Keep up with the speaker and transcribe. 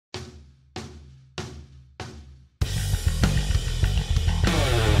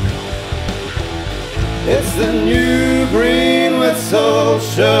It's the New Green Whistle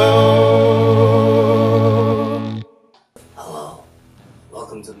Show. Hello,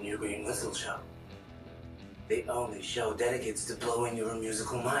 welcome to the New Green Whistle Show. The only show dedicated to blowing your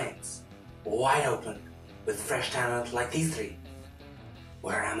musical minds wide open with fresh talent like these three.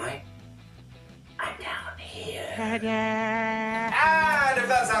 Where am I? I'm down here. And if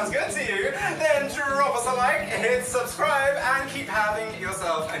that sounds good to you, then drop us a like, hit subscribe, and keep having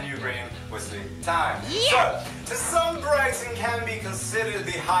yourself a new green whistling time. Yeah. So, to some, Brighton can be considered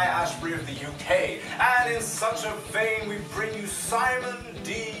the High Ashbury of the UK, and in such a vein, we bring you Simon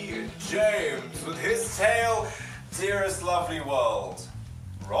D. James with his tale, Dearest Lovely World.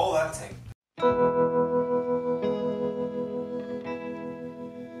 Roll that tape.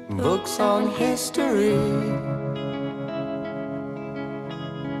 Books on history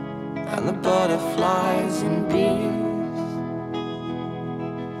and the butterflies and bees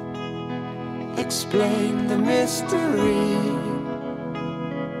explain the mystery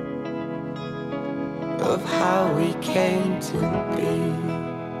of how we came to be.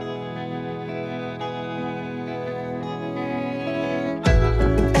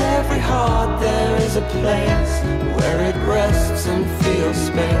 Every heart there is a place where it rests and feels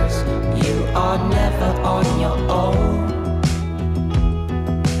space. You are never on your own.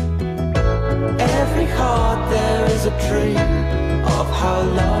 Every heart there is a dream of how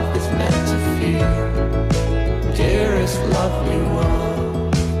love is meant to feel. Dearest lovely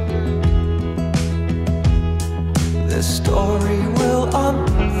world, this story will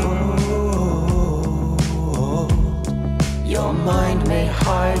unfold. Your mind may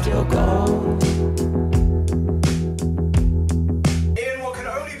hide your goal.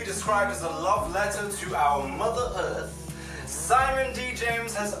 Described as a love letter to our Mother Earth, Simon D.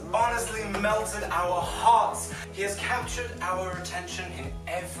 James has honestly melted our hearts. He has captured our attention in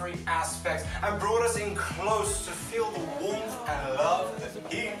every aspect and brought us in close to feel the warmth and love that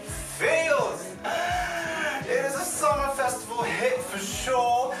he feels. It is a summer festival hit for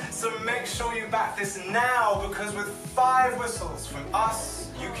sure, so make sure you back this now, because with 5 whistles from us,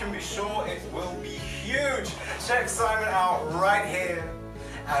 you can be sure it will be huge. Check Simon out right here.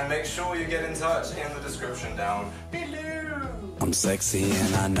 And make sure you get in touch in the description down below. I'm sexy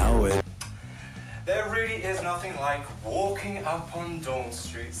and I know it. There really is nothing like walking up on Dawn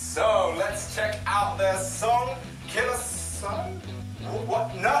Street. So let's check out their song, Killer Sun.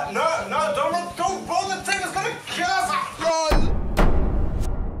 What? No, don't roll the thing, it's gonna kill us. Run!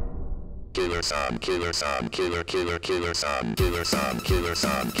 Killer son, killer son, killer son, killer son, killer son, killer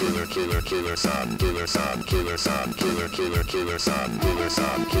son, killer son, killer son, killer son, killer son, killer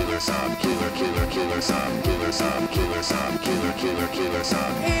son, killer son, killer son, killer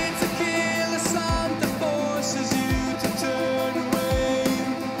son. It's a killer son that forces you to turn away,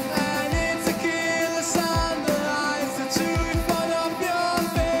 and it's a killer son that lies the truth in front of your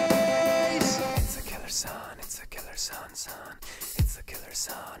face. It's a killer son, it's a killer son, son. It's a killer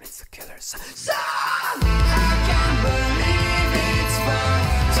son, it's a killer son. Son! I can't believe it's fun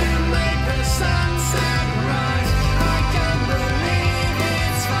to make the sunset rise. I can't believe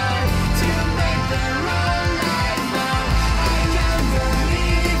it's fun to make the run light now. I can't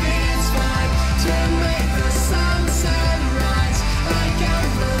believe it's fun to make the sunset rise. I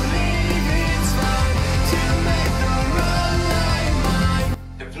can't believe it's fun to make the run light mine.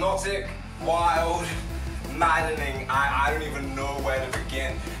 Hypnotic, wild, maddening, I don't even know where to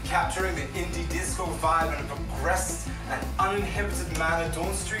begin. Capturing the indie disco vibe in a progressed and uninhibited manner,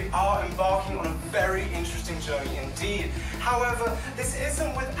 Dawn Street are embarking on a very interesting journey indeed. However, this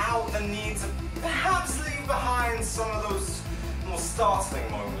isn't without the need to perhaps leave behind some of those more startling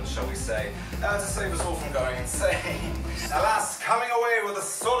moments, shall we say, to save us all from going insane. Alas, coming away with a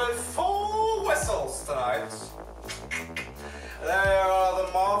solid 4 whistles tonight. There are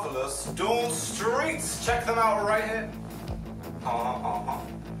the marvelous Dawn Streets. Check them out right here.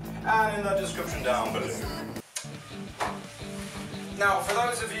 And in the description down below. Now, for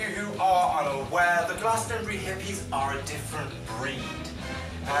those of you who are unaware, the Glastonbury hippies are a different breed.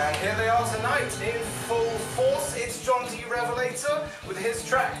 And here they are tonight in full force. It's John D Revelator with his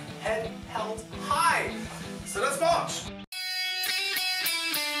track, Head Held High. So let's march.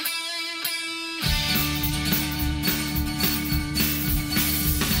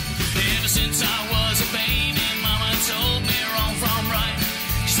 Ever since I was a baby, Mama told me wrong from right.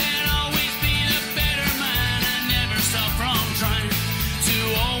 She said always be a better man and never stop from trying to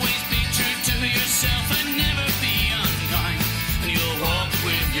always be true to yourself and never be unkind. And you'll walk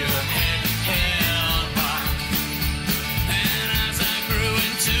with your head held high. And as I grew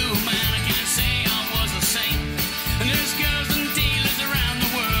into man, I can't say I was the same. And there's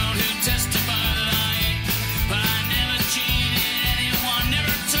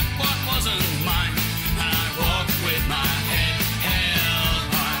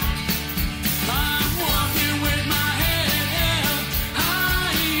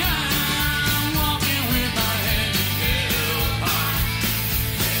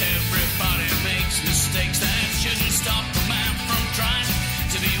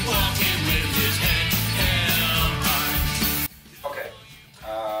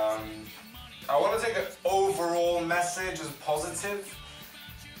sensitive,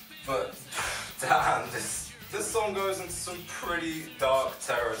 but damn, this song goes into some pretty dark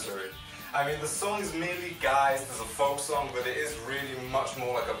territory. I mean, the song is merely guised as a folk song, but it is really much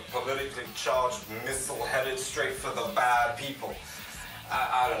more like a politically charged missile headed straight for the bad people.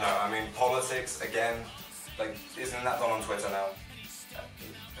 I don't know, I mean, politics, again, like, isn't that done on Twitter now?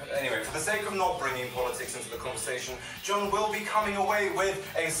 Anyway, for the sake of not bringing politics into the conversation, John will be coming away with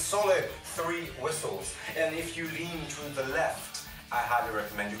a solid 3 whistles. And if you lean to the left, I highly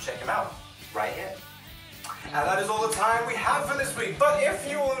recommend you check him out, right here. And that is all the time we have for this week. But if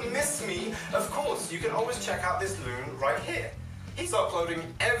you will miss me, of course, you can always check out this loon right here. He's uploading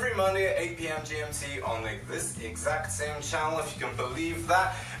every Monday at 8 p.m. GMT on this exact same channel, if you can believe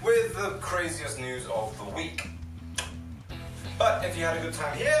that, with the craziest news of the week. But if you had a good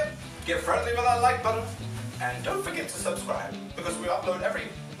time here, get friendly with that like button, and don't forget to subscribe, because we upload every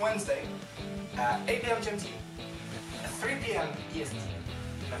Wednesday at 8 p.m. GMT, at 3 p.m. EST,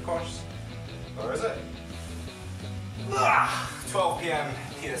 and of course, where is it? 12 p.m.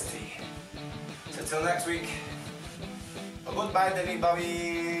 EST. So till next week, goodbye, Denny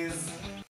Bobby.